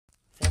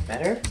that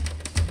better?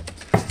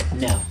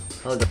 No.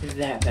 Hold on. Is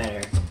that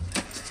better?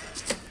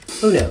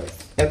 Who knows?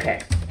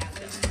 Okay. That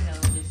way you know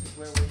this is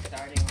where we're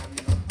starting our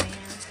meal plan.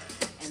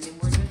 And then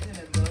we're just going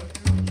to go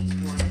through each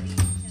one of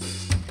these.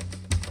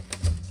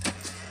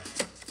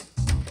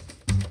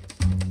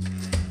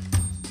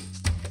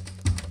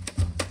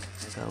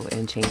 Go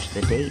and change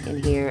the date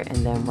in here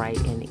and then write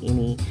in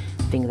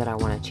anything that I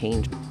want to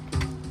change.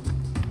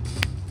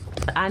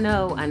 I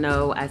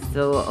know, I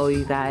still owe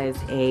you guys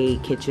a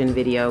kitchen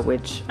video,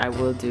 which I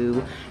will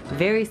do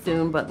very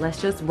soon, but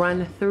let's just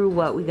run through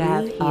what we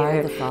got here. We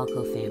are the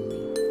Falco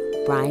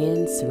family.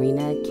 Brian,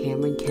 Serena,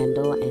 Cameron,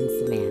 Kendall, and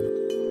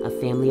Savannah. A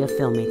family of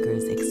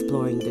filmmakers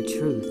exploring the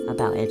truth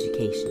about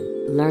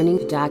education. Learning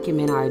to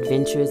document our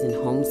adventures in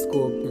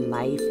homeschool and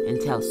life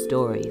and tell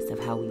stories of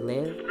how we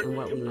live and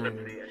what we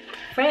learn.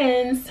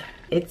 Friends,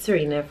 it's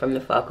Serena from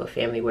the Falco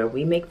family, where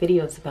we make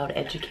videos about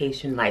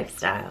education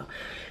lifestyle.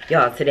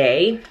 Y'all,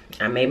 today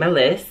I made my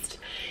list.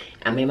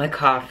 I made my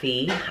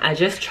coffee. I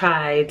just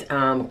tried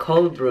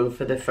cold brew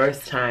for the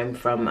first time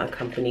from a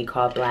company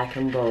called Black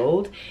and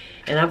Bold,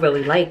 and I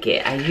really like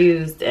it. I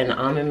used an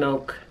almond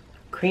milk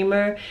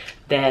creamer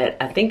that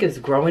I think is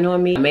growing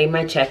on me. I made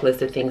my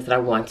checklist of things that I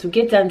want to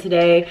get done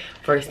today.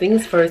 First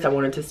things first, I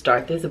wanted to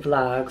start this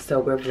vlog, so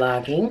we're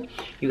vlogging.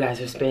 You guys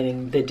are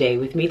spending the day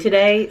with me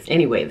today.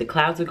 Anyway, the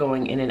clouds are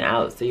going in and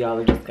out, so y'all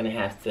are just gonna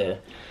have to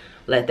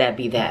let that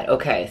be that.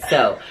 Okay,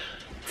 so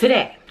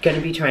today,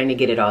 gonna be trying to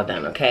get it all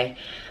done, okay?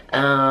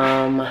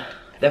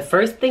 The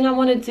first thing I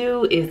wanna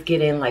do is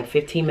get in like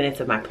 15 minutes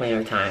of my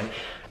planner time.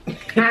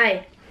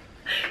 Hi.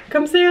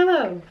 Come say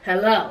hello.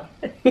 Hello.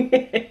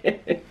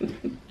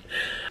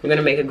 We're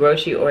gonna make a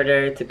grocery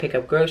order to pick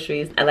up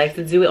groceries. I like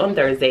to do it on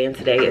Thursday, and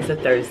today is a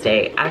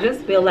Thursday. I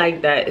just feel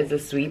like that is a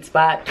sweet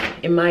spot,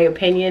 in my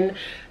opinion,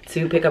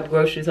 to pick up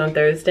groceries on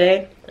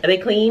Thursday. Are they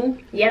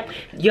clean? Yep.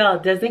 Y'all,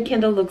 doesn't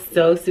Kendall look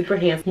so super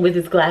handsome with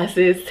his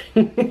glasses?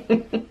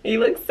 He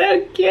looks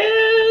so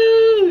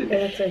cute.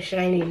 They look so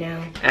shiny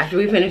now. After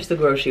we finish the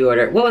grocery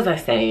order, what was I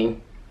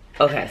saying?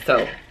 Okay,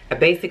 so I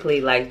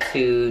basically like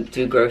to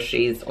do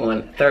groceries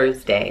on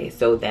Thursday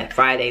so that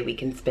Friday we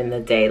can spend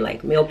the day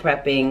like meal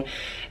prepping.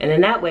 And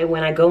then that way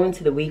when I go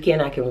into the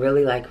weekend, I can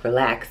really like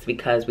relax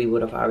because we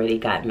would have already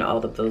gotten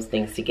all of those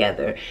things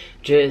together.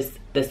 Just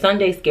the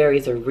Sunday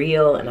scaries are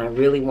real, and I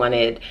really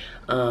wanted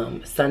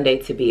Sunday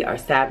to be our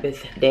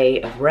Sabbath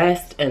day of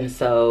rest. And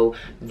so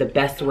the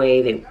best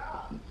way that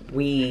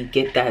we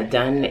get that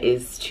done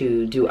is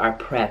to do our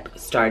prep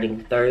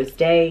starting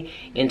Thursday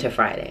into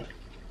Friday.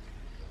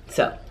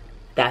 So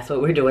that's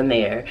what we're doing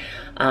there.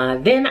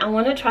 Then I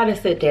want to try to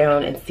sit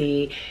down and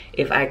see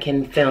if I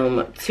can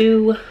film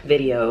 2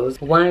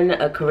 videos. One,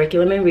 a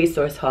curriculum and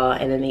resource haul,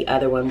 and then the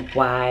other one,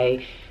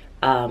 why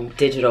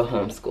digital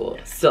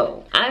homeschool.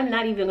 So I'm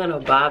not even gonna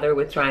bother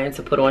with trying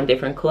to put on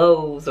different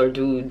clothes or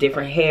do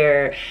different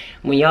hair.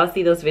 When y'all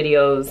see those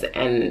videos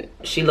and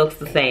she looks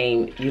the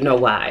same, you know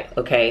why,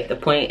 okay? The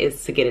point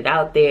is to get it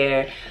out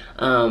there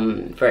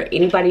for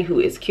anybody who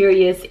is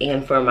curious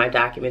and for my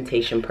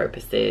documentation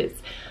purposes.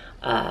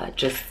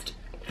 Just,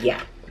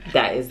 yeah,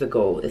 that is the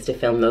goal, is to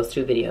film those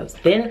 2 videos.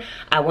 Then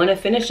I want to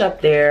finish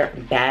up their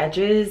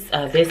badges.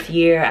 This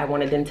year I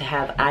wanted them to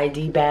have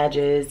ID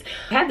badges.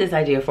 I had this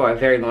idea for a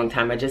very long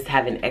time. I just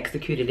haven't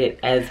executed it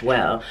as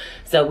well.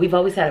 So we've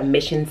always had a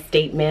mission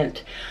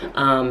statement,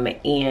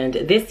 and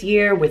this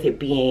year, with it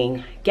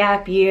being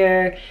gap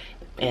year,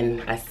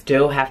 and I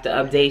still have to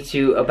update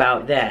you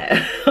about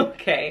that,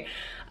 okay?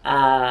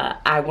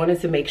 I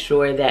wanted to make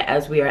sure that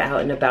as we are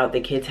out and about, the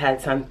kids had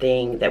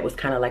something that was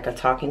kind of like a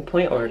talking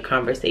point or a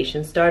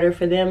conversation starter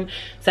for them.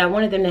 So I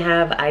wanted them to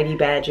have ID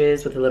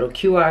badges with a little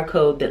QR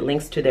code that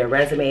links to their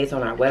resumes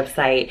on our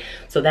website.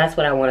 So that's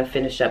what I want to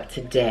finish up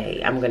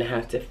today. I'm going to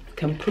have to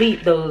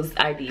complete those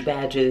ID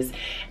badges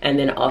and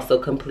then also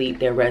complete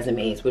their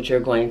resumes, which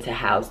are going to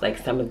house like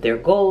some of their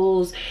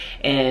goals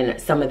and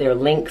some of their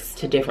links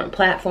to different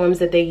platforms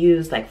that they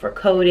use, like for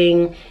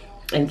coding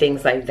and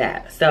things like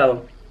that.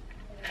 So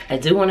I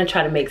do want to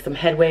try to make some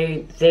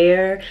headway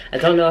there. I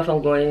don't know if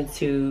I'm going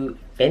to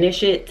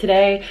finish it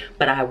today,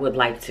 but I would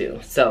like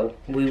to. So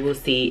we will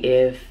see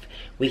if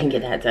we can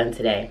get that done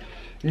today.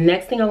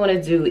 Next thing I want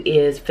to do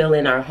is fill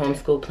in our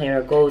homeschool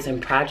planner goals and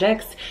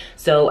projects.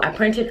 So I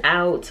printed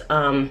out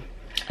a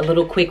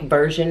little quick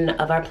version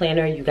of our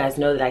planner. You guys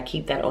know that I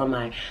keep that on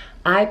my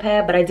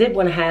iPad, but I did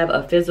want to have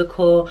a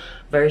physical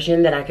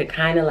version that I could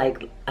kind of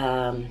like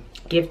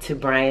give to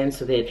Brian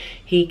so that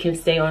he can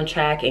stay on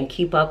track and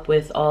keep up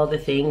with all the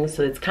things.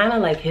 So it's kind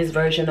of like his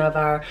version of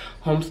our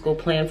homeschool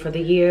plan for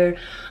the year.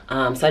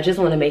 So I just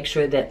want to make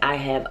sure that I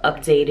have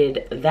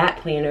updated that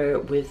planner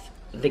with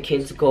the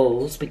kids'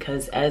 goals,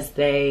 because as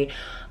they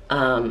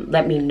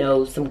let me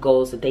know some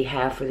goals that they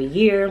have for the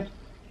year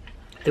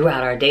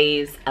throughout our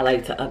days, I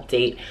like to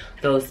update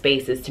those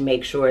spaces to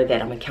make sure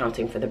that I'm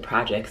accounting for the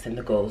projects and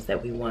the goals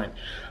that we want,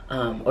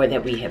 or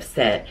that we have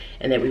set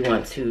and that we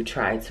want to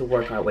try to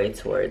work our way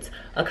towards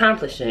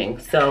accomplishing.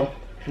 So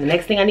the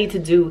next thing I need to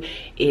do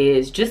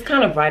is just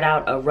kind of write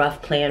out a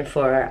rough plan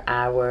for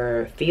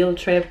our field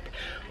trip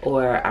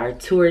or our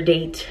tour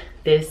date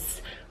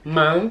this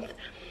month.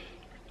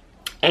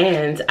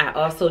 And I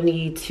also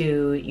need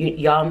to,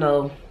 y'all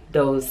know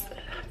those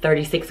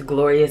 36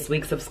 glorious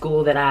weeks of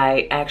school that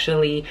I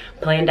actually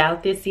planned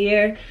out this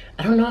year.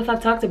 I don't know if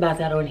I've talked about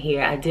that on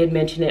here. I did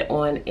mention it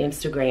on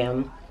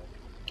Instagram.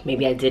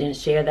 Maybe I didn't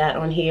share that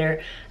on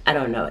here. I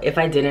don't know. If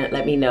I didn't,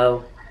 let me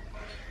know.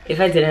 If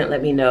I didn't,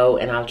 let me know,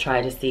 and I'll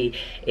try to see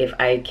if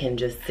I can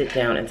just sit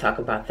down and talk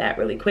about that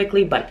really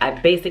quickly. But I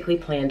basically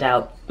planned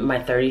out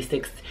my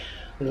 36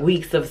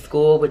 weeks of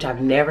school, which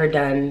I've never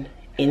done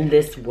in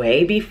this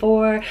way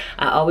before.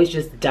 I always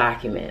just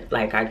document,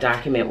 like I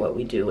document what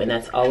we do, and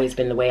that's always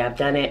been the way I've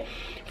done it.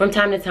 From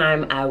time to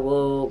time, I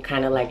will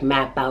kind of like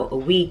map out a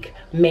week,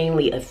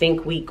 mainly a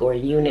think week or a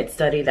unit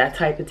study, that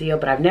type of deal,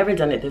 but I've never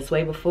done it this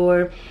way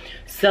before.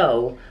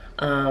 So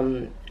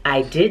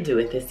I did do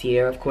it this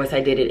year. Of course, I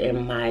did it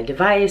in my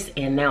device,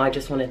 and now I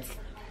just wanted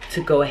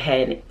to go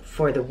ahead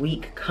for the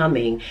week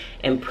coming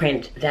and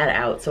print that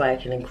out so I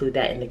can include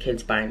that in the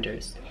kids'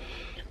 binders.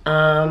 So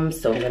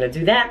I'm gonna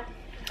do that.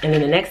 And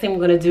then the next thing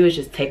we're gonna do is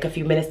just take a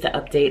few minutes to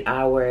update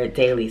our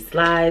daily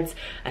slides.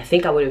 I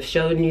think I would have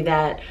shown you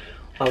that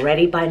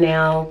already by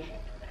now.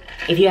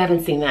 If you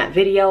haven't seen that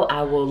video,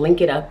 I will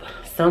link it up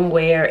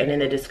somewhere and in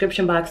the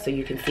description box so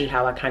you can see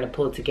how I kind of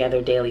pulled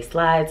together daily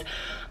slides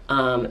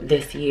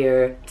this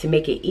year to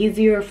make it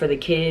easier for the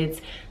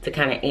kids to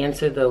kind of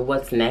answer the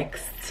what's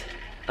next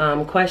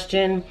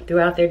question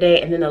throughout their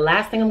day. And then the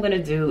last thing I'm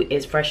gonna do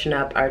is freshen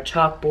up our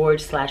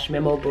chalkboard /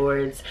 memo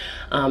boards.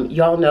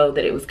 Y'all know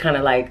that it was kind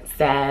of like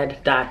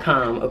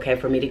sad.com, okay,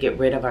 for me to get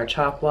rid of our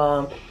chalk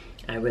wall.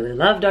 I really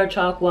loved our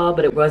chalk wall,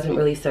 but it wasn't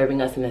really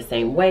serving us in the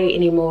same way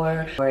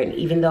anymore. And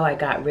even though I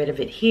got rid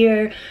of it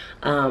here,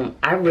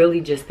 I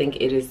really just think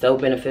it is so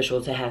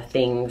beneficial to have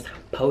things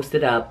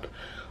posted up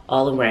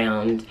all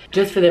around,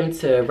 just for them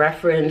to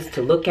reference,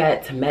 to look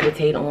at, to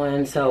meditate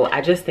on. So I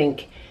just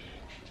think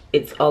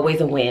it's always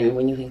a win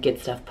when you can get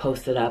stuff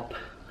posted up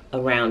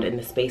around in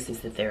the spaces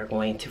that they're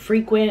going to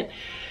frequent.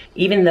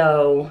 Even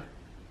though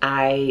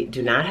I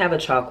do not have a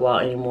chalk wall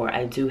anymore,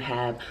 I do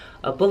have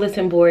a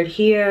bulletin board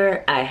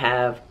here. I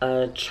have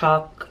a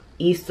chalk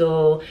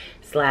easel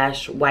 /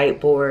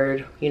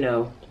 whiteboard, you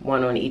know,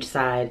 one on each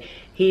side.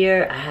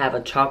 Here I have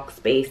a chalk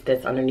space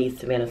that's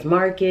underneath Savannah's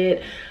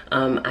Market.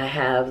 I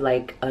have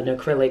like an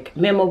acrylic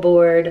memo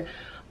board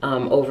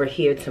over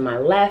here to my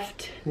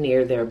left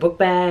near their book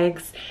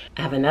bags.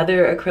 I have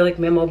another acrylic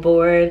memo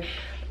board,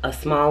 a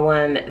small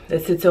one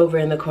that sits over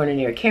in the corner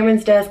near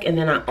Cameron's desk. And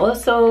then I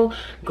also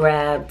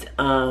grabbed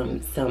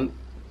some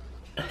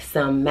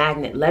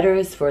magnet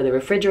letters for the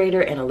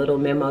refrigerator and a little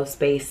memo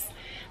space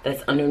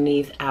that's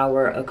underneath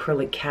our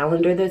acrylic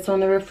calendar that's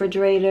on the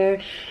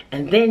refrigerator.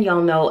 And then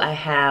y'all know I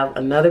have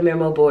another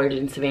memo board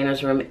in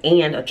Savannah's room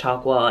and a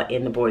chalk wall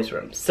in the boys'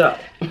 room. So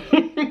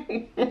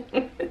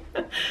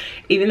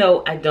even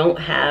though I don't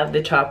have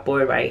the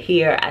chalkboard right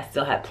here, I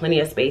still have plenty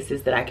of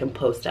spaces that I can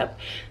post up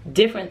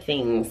different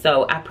things.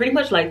 So I pretty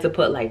much like to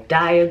put like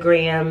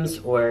diagrams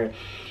or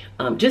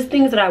just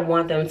things that I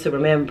want them to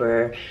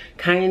remember,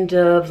 kind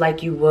of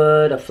like you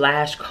would a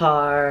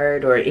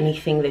flashcard or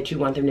anything that you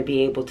want them to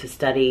be able to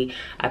study.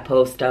 I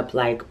post up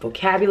like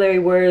vocabulary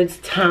words,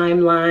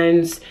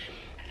 timelines,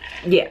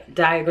 yeah,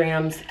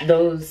 diagrams,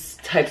 those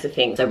types of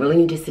things. I really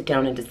need to sit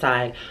down and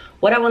decide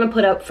what I want to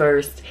put up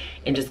first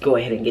and just go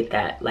ahead and get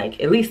that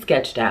like at least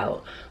sketched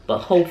out, but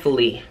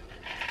hopefully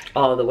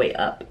all the way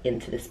up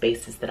into the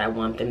spaces that I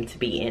want them to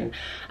be in.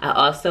 I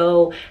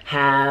also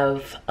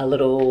have a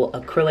little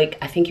acrylic,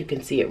 I think you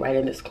can see it right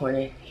in this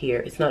corner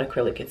here. It's not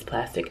acrylic, it's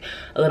plastic.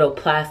 A little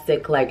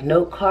plastic like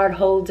note card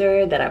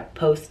holder that I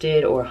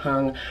posted or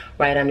hung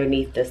right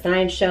underneath the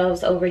sign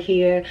shelves over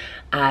here.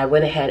 I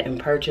went ahead and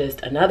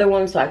purchased another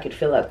one so I could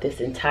fill up this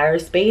entire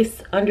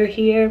space under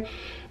here.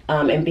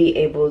 And be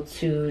able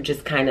to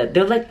just kind of,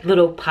 they're like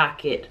little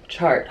pocket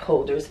chart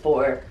holders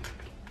for,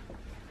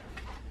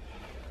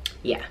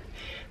 yeah,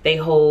 they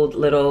hold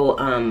little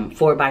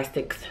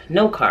 4x6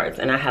 note cards,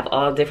 and I have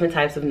all different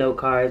types of note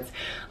cards,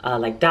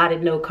 like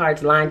dotted note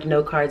cards, lined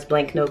note cards,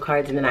 blank note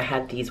cards, and then I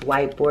have these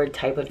whiteboard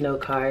type of note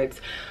cards.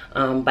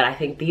 But I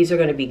think these are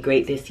going to be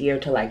great this year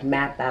to like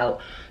map out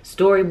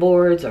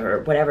storyboards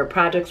or whatever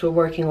projects we're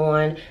working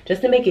on,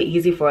 just to make it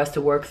easy for us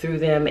to work through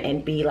them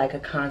and be like a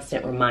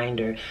constant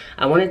reminder.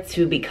 I wanted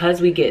to, because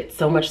we get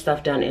so much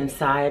stuff done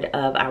inside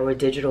of our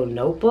digital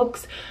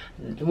notebooks,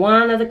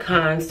 one of the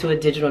cons to a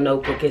digital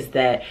notebook is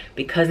that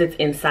because it's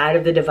inside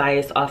of the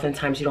device,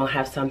 oftentimes you don't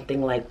have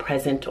something like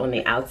present on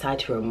the outside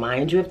to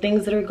remind you of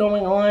things that are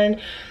going on.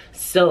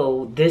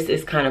 So this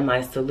is kind of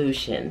my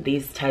solution.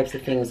 These types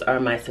of things are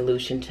my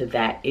solution to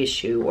that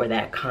issue or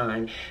that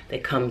con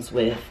that comes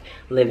with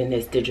living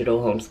this digital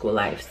homeschool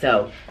life.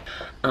 So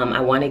I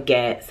want to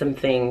get some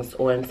things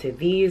onto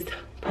these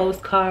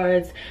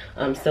postcards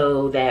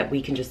so that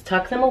we can just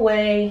tuck them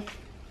away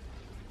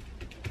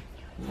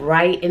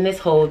right in this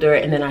holder.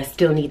 And then I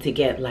still need to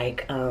get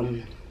like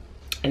an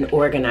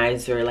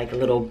organizer, like a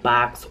little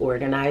box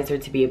organizer,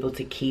 to be able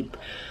to keep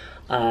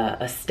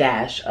a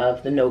stash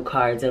of the note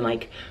cards and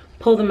like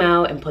pull them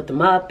out and put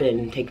them up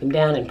and take them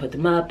down and put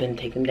them up and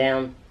take them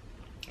down.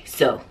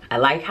 So I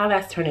like how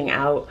that's turning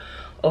out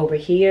over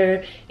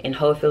here, and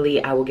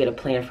hopefully I will get a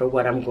plan for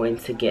what I'm going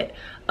to get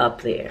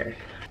up there.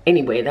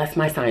 Anyway, that's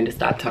my sign to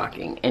stop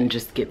talking and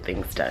just get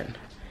things done.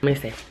 Let me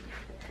see.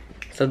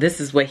 So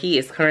this is what he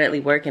is currently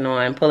working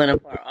on, pulling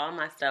apart all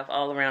my stuff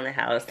all around the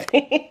house.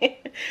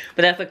 But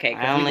that's okay.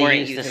 I only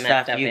use the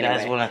stuff you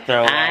guys want to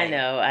throw away.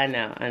 I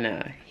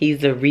know.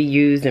 He's a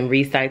reuse and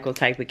recycle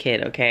type of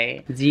kid,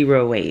 okay?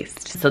 Zero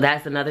waste. So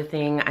that's another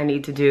thing I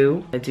need to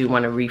do. I do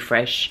want to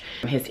refresh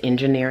his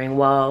engineering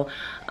wall.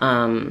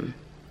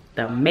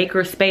 The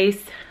maker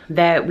space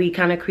that we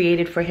kind of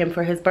created for him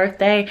for his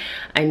birthday.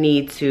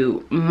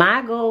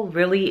 My goal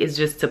really is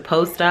just to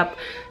post up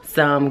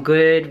some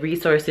good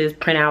resources,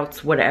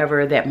 printouts,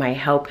 whatever that might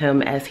help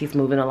him as he's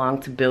moving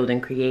along to build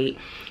and create.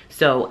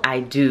 So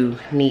I do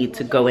need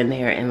to go in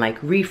there and like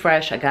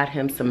refresh. I got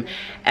him some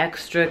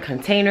extra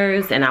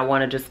containers, and I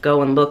want to just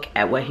go and look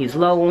at what he's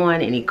low on,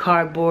 any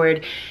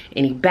cardboard,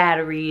 any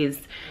batteries,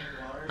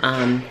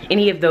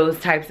 any of those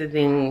types of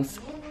things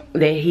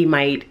that he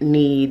might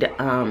need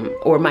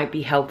or might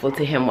be helpful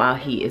to him while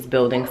he is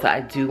building. So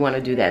I do want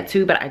to do that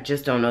too, but I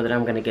just don't know that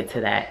I'm going to get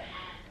to that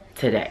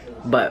today.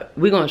 But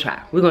we're going to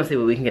try. We're going to see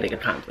what we can get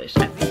accomplished.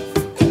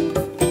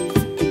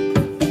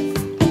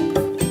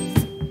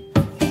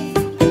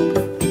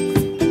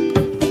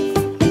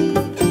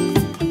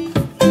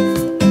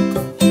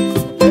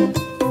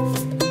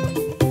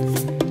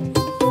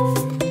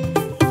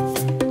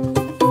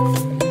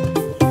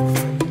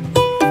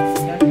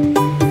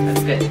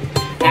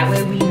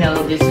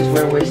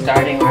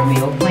 Starting our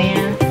meal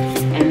plan,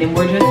 and then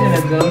we're just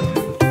gonna go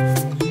through.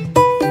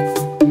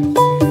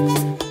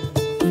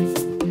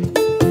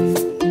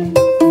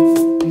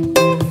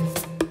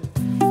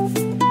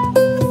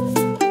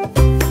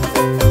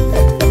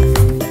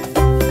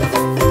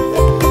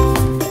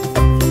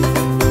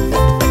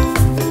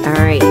 All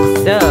right,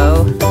 so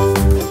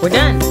we're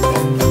done.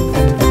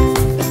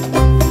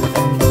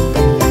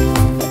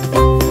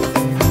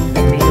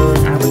 Tomatoes,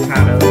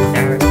 avocados,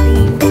 sour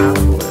cream,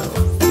 olive oil,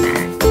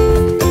 snacks.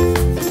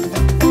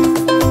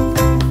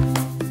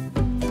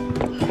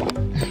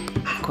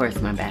 Of course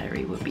my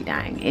battery would be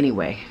dying.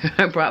 Anyway,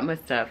 I brought my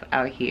stuff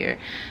out here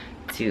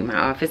to my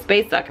office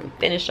space so I can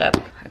finish up.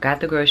 I got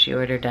the grocery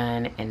order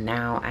done, and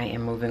now I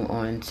am moving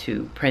on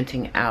to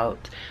printing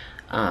out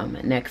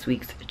next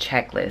week's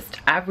checklist.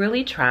 I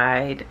really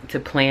tried to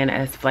plan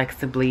as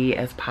flexibly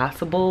as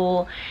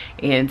possible,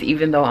 and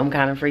even though I'm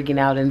kind of freaking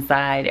out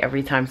inside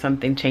every time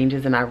something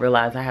changes and I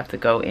realize I have to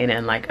go in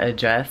and like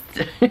adjust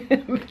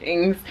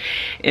things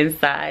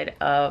inside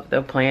of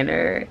the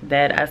planner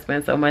that I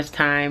spent so much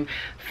time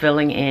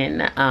filling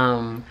in,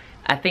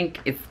 I think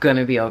it's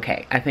gonna be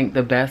okay. I think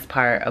the best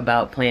part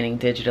about planning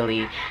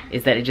digitally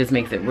is that it just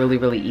makes it really,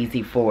 really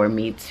easy for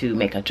me to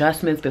make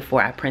adjustments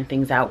before I print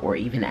things out or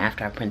even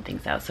after I print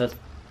things out. So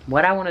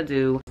what I wanna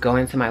do, go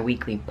into my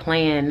weekly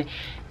plan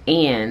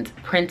and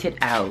print it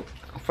out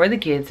for the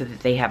kids so that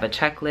they have a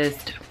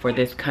checklist for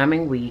this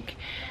coming week.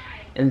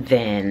 And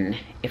then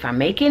if I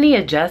make any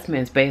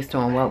adjustments based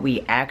on what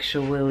we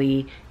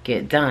actually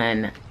get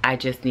done, I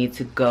just need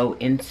to go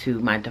into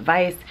my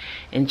device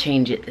and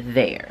change it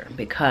there,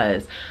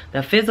 because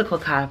the physical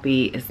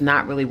copy is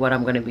not really what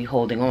I'm going to be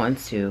holding on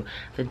to.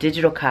 The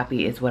digital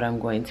copy is what I'm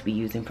going to be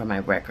using for my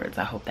records.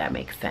 I hope that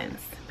makes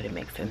sense, but it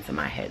makes sense in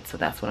my head. So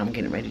that's what I'm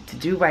getting ready to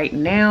do right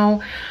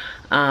now.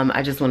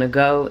 I just want to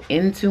go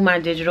into my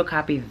digital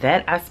copy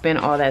that I spent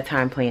all that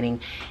time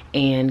planning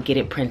and get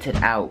it printed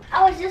out.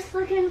 I was just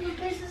looking for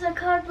pieces of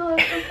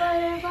cardboard for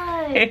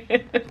bye.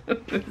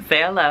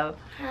 Say hello.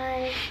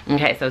 Hi.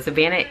 Okay, so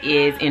Savannah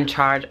is in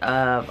charge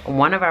of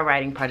one of our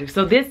writing projects.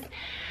 So this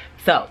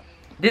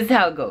is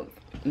how it goes.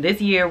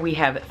 This year we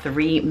have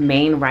 3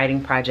 main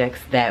writing projects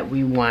that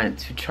we want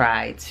to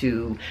try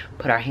to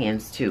put our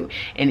hands to,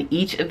 and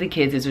each of the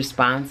kids is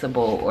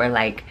responsible, or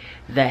like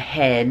the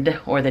head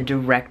or the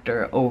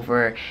director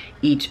over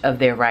each of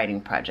their writing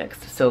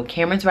projects. So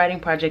Cameron's writing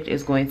project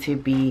is going to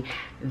be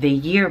the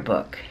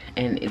yearbook,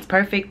 and it's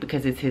perfect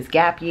because it's his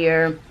gap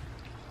year.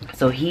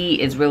 So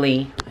he is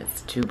really,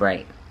 it's too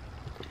bright.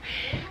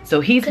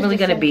 So he's really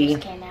gonna be,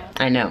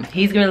 I know,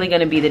 he's really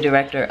gonna be the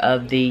director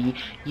of the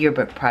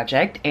yearbook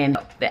project, and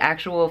the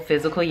actual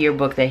physical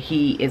yearbook that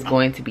he is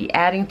going to be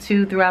adding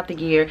to throughout the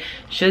year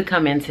should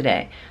come in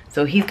today.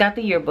 So he's got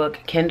the yearbook.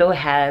 Kendall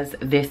has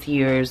this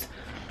year's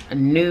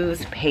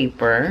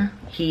newspaper.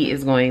 He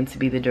is going to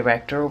be the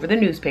director over the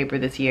newspaper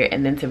this year,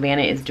 and then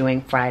Savannah is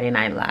doing Friday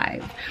Night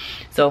Live.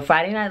 So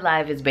Friday Night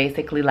Live is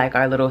basically like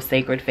our little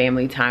sacred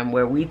family time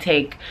where we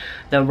take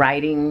the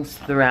writings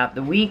throughout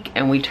the week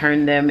and we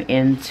turn them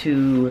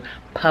into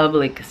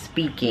public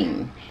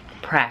speaking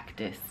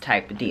practice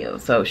type of deal.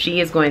 So she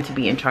is going to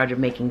be in charge of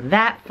making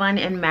that fun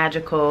and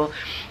magical.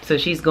 So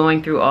she's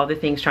going through all the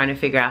things, trying to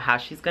figure out how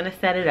she's going to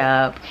set it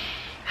up,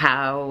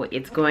 how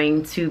it's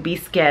going to be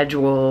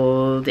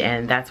scheduled,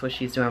 and that's what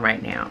she's doing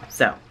right now.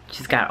 So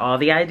she's got all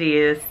the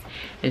ideas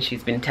and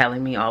she's been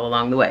telling me all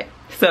along the way.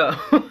 So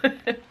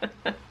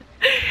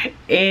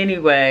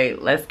Anyway,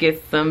 let's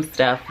get some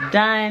stuff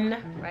done.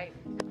 Right.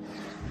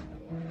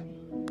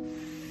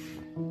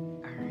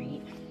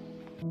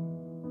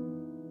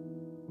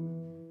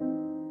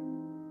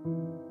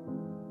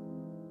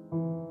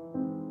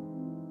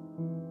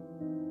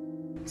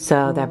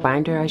 So that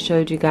binder I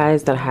showed you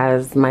guys that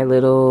has my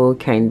little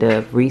kind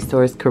of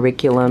resource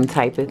curriculum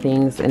type of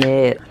things in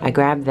it, I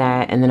grabbed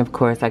that, and then of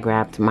course I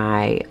grabbed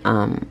my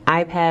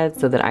iPad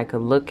so that I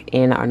could look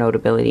in our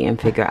Notability and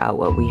figure out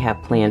what we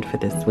have planned for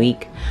this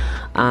week.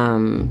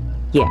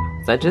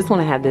 Yeah, so I just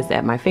want to have this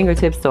at my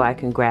fingertips so I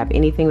can grab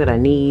anything that I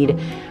need,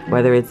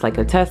 whether it's like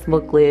a test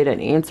booklet, an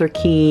answer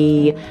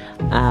key,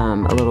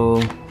 a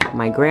little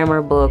my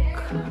grammar book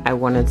I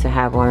wanted to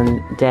have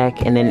on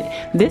deck. And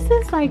then this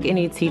is like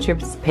any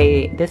teachers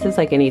pay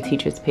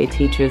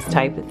teachers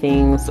type of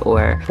things,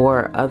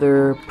 or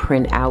other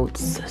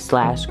printouts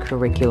slash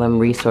curriculum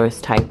resource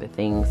type of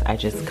things. I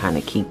just kind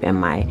of keep in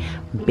my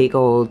big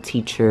old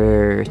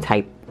teacher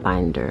type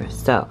binder.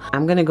 So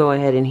I'm gonna go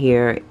ahead in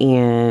here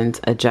and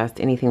adjust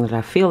anything that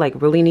I feel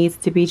like really needs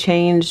to be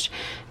changed,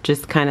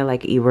 just kind of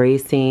like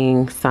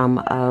erasing some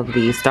of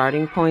the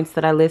starting points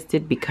that I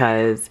listed,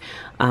 because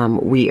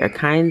we are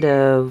kind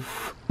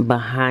of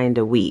behind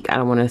a week. I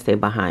don't want to say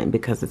behind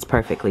because it's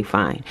perfectly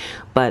fine,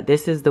 but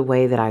this is the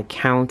way that I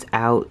count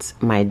out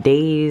my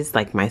days,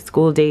 like my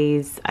school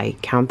days. I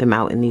count them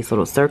out in these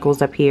little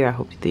circles up here. I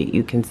hope that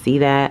you can see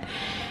that.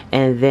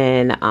 And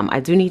then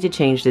I do need to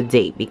change the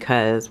date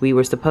because we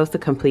were supposed to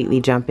completely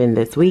jump in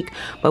this week,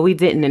 but we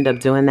didn't end up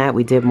doing that.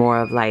 We did more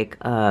of like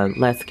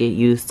let's get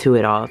used to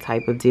it all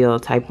type of deal,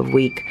 type of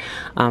week.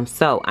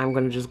 So I'm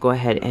going to just go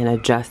ahead and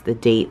adjust the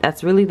date.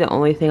 That's really the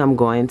only thing I'm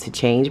going to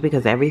change,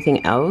 because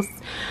everything else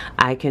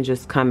I can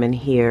just come in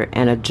here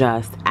and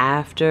adjust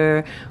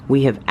after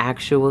we have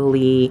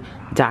actually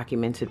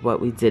documented what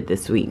we did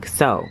this week.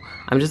 So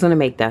I'm just going to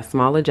make that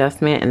small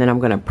adjustment, and then I'm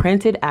going to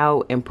print it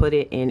out and put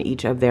it in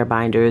each of their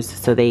binders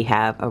so they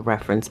have a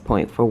reference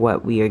point for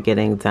what we are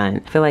getting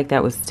done. I feel like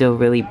that was still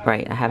really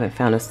bright. I haven't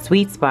found a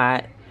sweet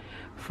spot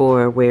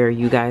for where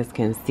you guys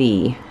can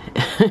see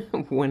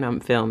when I'm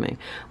filming.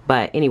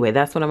 But anyway,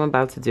 that's what I'm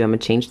about to do. I'm gonna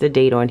change the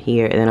date on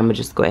here, and then I'm gonna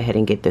just go ahead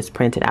and get this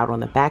printed out on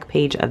the back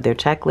page of their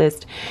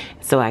checklist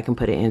so I can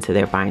put it into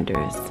their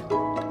binders.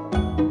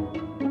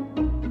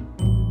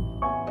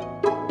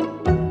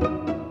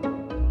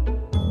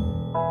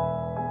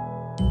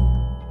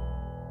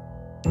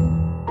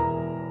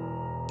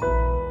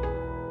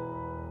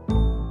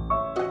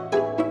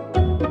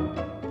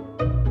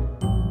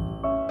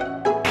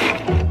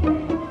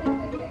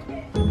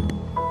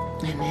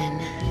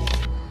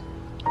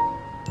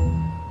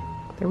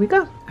 There we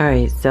go. All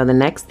right, so the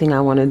next thing I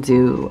want to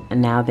do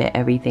now that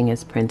everything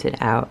is printed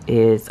out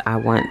is I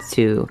want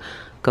to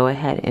go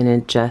ahead and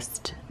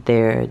adjust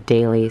their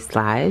daily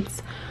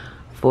slides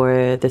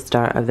for the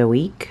start of the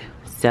week.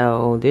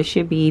 So this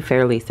should be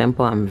fairly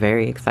simple. I'm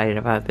very excited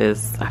about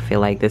this. I feel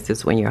like this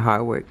is when your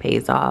hard work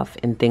pays off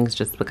and things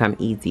just become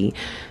easy.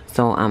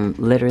 So I'm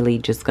literally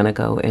just gonna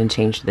go and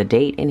change the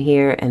date in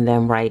here and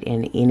then write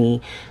in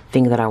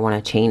anything that I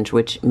want to change,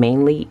 which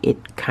mainly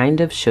it kind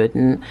of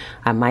shouldn't.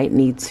 I might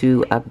need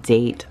to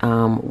update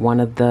one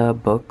of the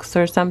books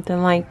or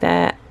something like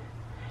that.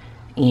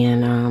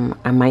 And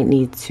I might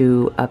need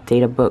to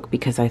update a book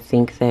because I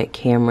think that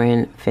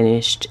Cameron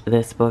finished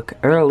this book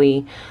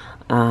early.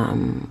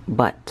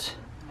 But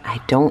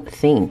I don't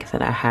think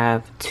that I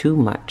have too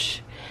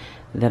much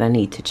that I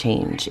need to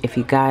change. If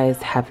you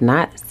guys have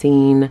not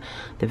seen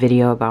the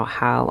video about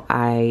how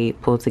I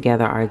pull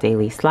together our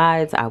daily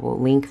slides, I will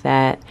link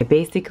that. I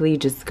basically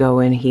just go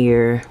in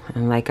here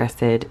and, like I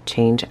said,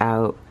 change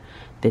out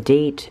the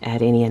date,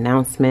 add any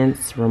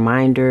announcements,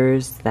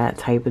 reminders, that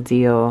type of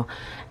deal,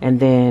 and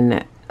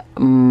then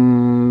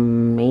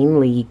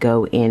mainly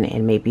go in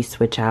and maybe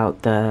switch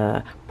out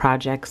the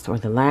projects or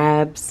the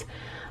labs.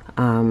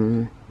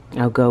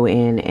 I'll go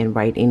in and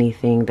write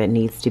anything that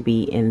needs to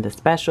be in the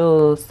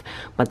specials,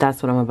 but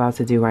that's what I'm about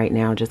to do right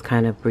now. Just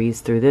kind of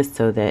breeze through this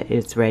so that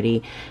it's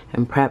ready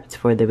and prepped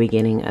for the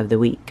beginning of the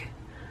week.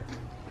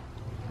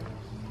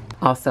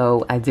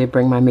 Also, I did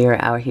bring my mirror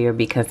out here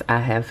because I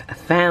have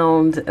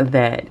found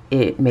that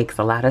it makes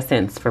a lot of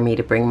sense for me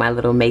to bring my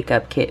little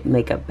makeup kit,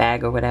 makeup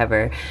bag or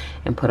whatever,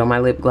 and put on my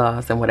lip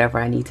gloss and whatever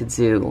I need to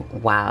do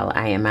while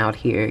I am out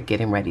here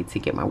getting ready to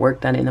get my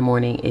work done in the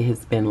morning. It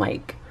has been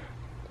like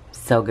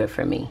so good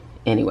for me.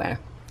 Anyway,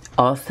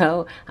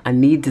 also I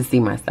need to see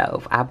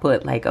myself. I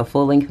put like a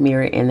full-length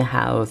mirror in the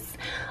house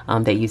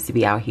that used to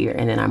be out here,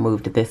 and then I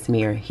moved this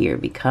mirror here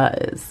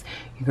because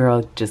your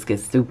girl just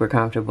gets super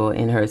comfortable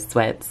in her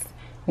sweats,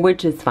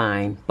 which is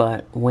fine.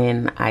 But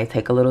when I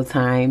take a little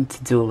time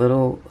to do a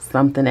little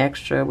something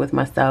extra with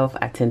myself,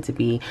 I tend to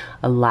be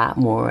a lot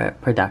more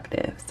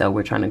productive. So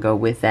we're trying to go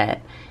with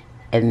that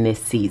in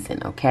this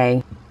season,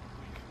 okay?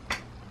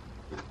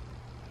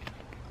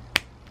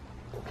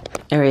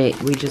 All right,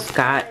 we just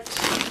got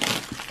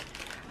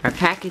our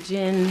package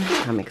in.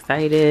 I'm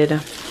excited.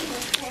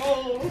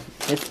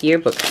 It's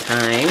yearbook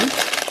time.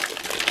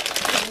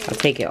 I'll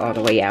take it all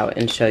the way out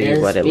and show you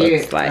what it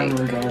looks like.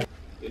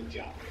 Good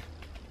job.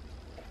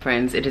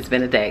 Friends, it has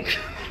been a day.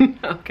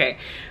 Okay,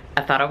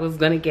 I thought I was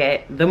gonna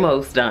get the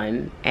most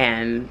done,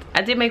 and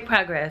I did make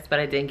progress,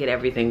 but I didn't get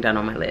everything done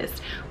on my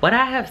list. What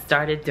I have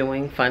started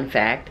doing, fun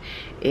fact,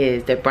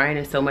 is that Brian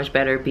is so much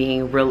better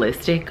being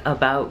realistic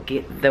about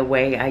the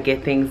way I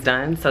get things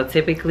done. So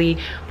typically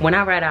when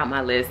I write out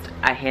my list,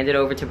 I hand it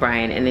over to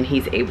Brian, and then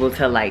he's able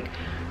to like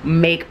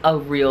make a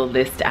real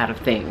list out of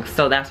things.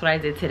 So that's what I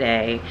did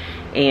today,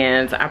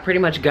 and I pretty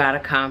much got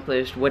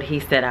accomplished what he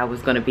said I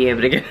was going to be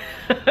able to get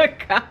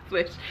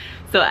accomplished.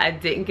 So I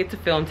didn't get to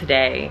film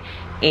today,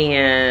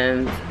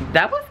 and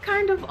that was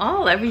kind of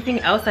all. Everything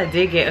else I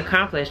did get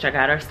accomplished. I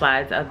got our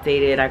slides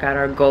updated, I got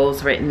our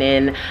goals written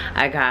in,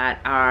 I got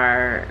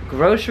our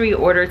grocery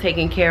order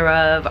taken care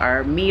of,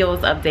 our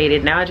meals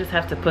updated. Now I just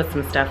have to put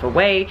some stuff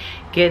away,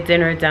 get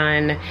dinner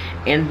done,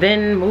 and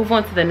then move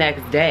on to the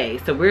next day.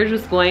 So we're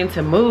just going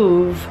to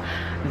move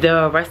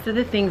the rest of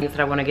the things that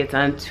I want to get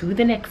done to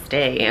the next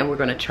day, and we're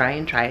going to try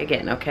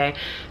again. Okay,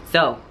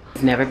 so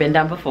it's never been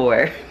done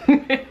before.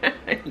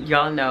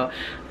 Y'all know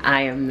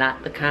I am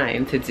not the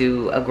kind to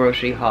do a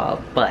grocery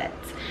haul, but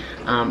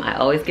I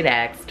always get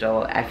asked,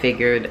 so I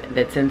figured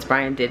that since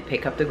Brian did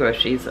pick up the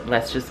groceries,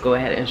 let's just go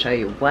ahead and show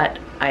you what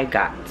I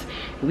got.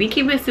 We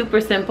keep it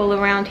super simple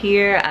around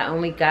here.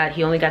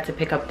 He only got to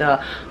pick up the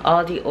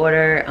Aldi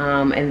order,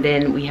 and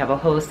then we have a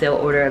wholesale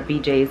order, a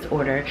BJ's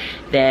order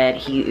that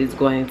he is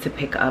going to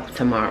pick up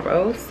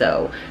tomorrow.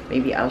 So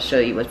maybe I'll show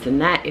you what's in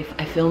that if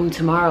I film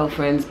tomorrow,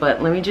 friends.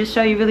 But let me just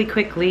show you really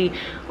quickly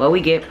what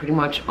we get pretty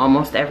much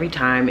almost every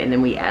time, and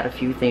then we add a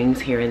few things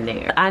here and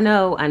there. I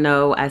know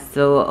I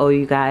still owe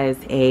you guys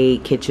a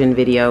kitchen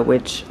video,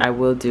 which I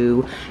will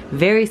do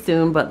very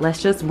soon, but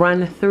let's just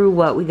run through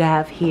what we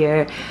have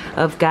here.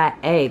 I've got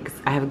eggs,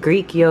 I have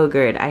Greek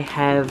yogurt, I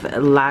have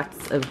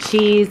lots of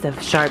cheese, I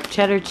have sharp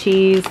cheddar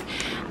cheese,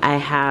 I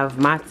have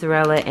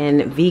mozzarella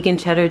and vegan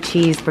cheddar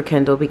cheese for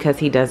Kendall because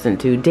he doesn't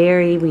do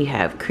dairy. We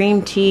have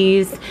cream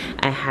cheese,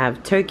 I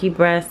have turkey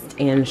breast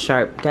and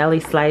sharp deli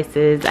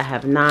slices, I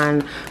have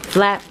naan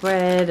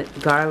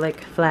flatbread,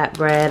 garlic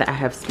flatbread, I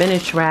have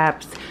spinach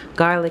wraps,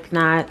 garlic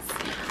knots,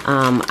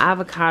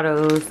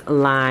 avocados,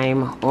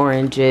 lime,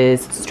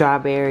 oranges,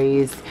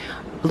 strawberries,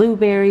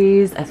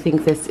 blueberries. I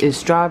think this is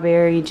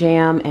strawberry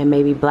jam and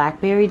maybe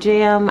blackberry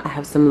jam. I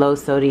have some low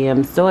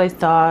sodium soy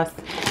sauce,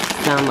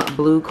 some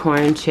blue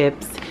corn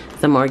chips,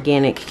 some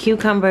organic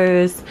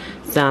cucumbers,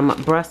 some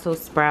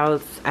Brussels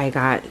sprouts. I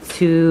got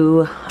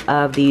 2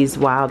 of these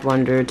Wild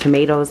Wonder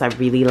tomatoes. I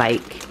really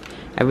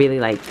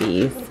like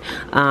these.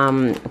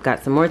 I've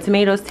got some more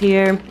tomatoes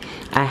here.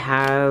 I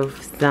have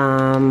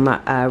some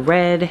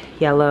red,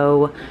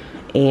 yellow,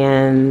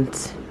 and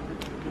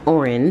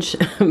orange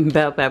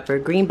bell pepper,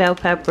 green bell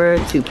pepper,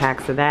 2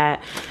 packs of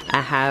that.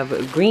 I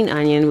have green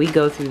onion. We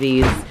go through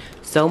these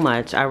so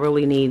much. I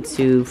really need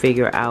to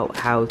figure out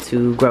how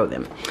to grow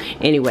them.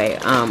 Anyway,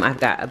 I've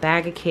got a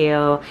bag of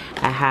kale.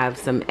 I have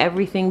some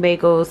everything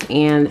bagels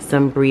and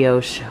some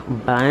brioche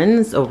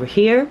buns over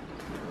here.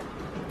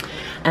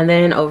 And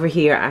then over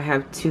here I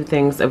have 2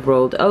 things of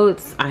rolled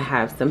oats. I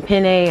have some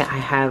penne. I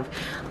have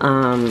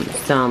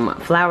some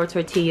flour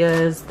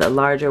tortillas, the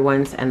larger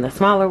ones and the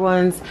smaller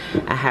ones.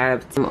 I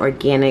have some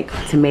organic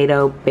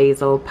tomato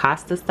basil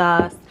pasta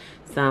sauce,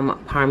 some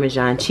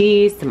Parmesan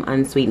cheese, some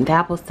unsweetened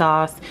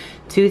applesauce,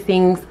 2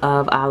 things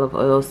of olive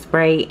oil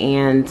spray,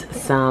 and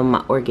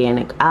some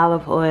organic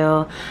olive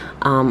oil,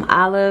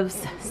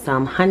 olives,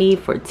 some honey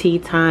for tea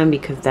time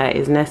because that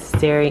is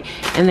necessary,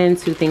 and then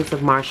 2 things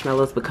of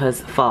marshmallows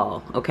because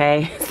fall.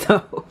 Okay,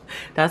 so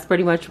that's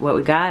pretty much what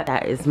we got.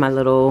 That is my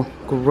little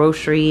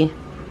grocery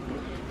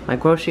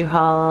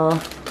haul.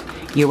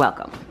 You're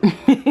welcome.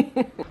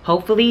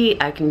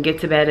 Hopefully I can get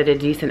to bed at a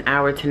decent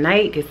hour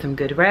tonight, get some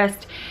good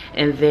rest,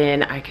 and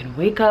then I can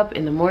wake up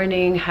in the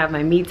morning, have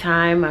my me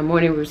time, my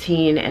morning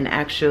routine, and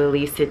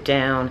actually sit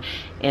down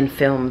and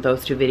film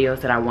those 2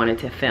 videos that I wanted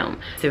to film.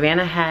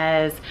 Savannah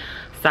has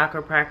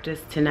soccer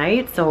practice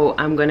tonight, so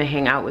I'm gonna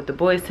hang out with the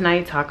boys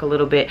tonight, talk a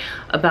little bit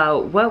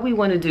about what we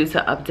want to do to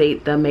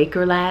update the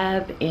Maker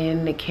Lab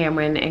in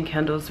Cameron and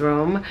Kendall's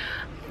room.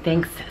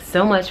 Thanks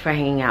so much for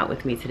hanging out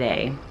with me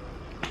today.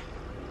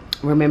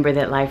 Remember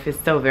that life is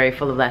so very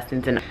full of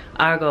lessons, and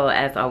our goal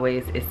as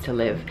always is to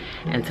live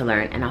and to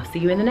learn, and I'll see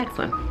you in the next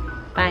one.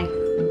 Bye.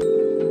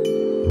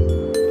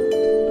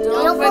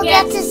 Don't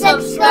forget to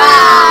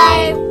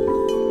subscribe.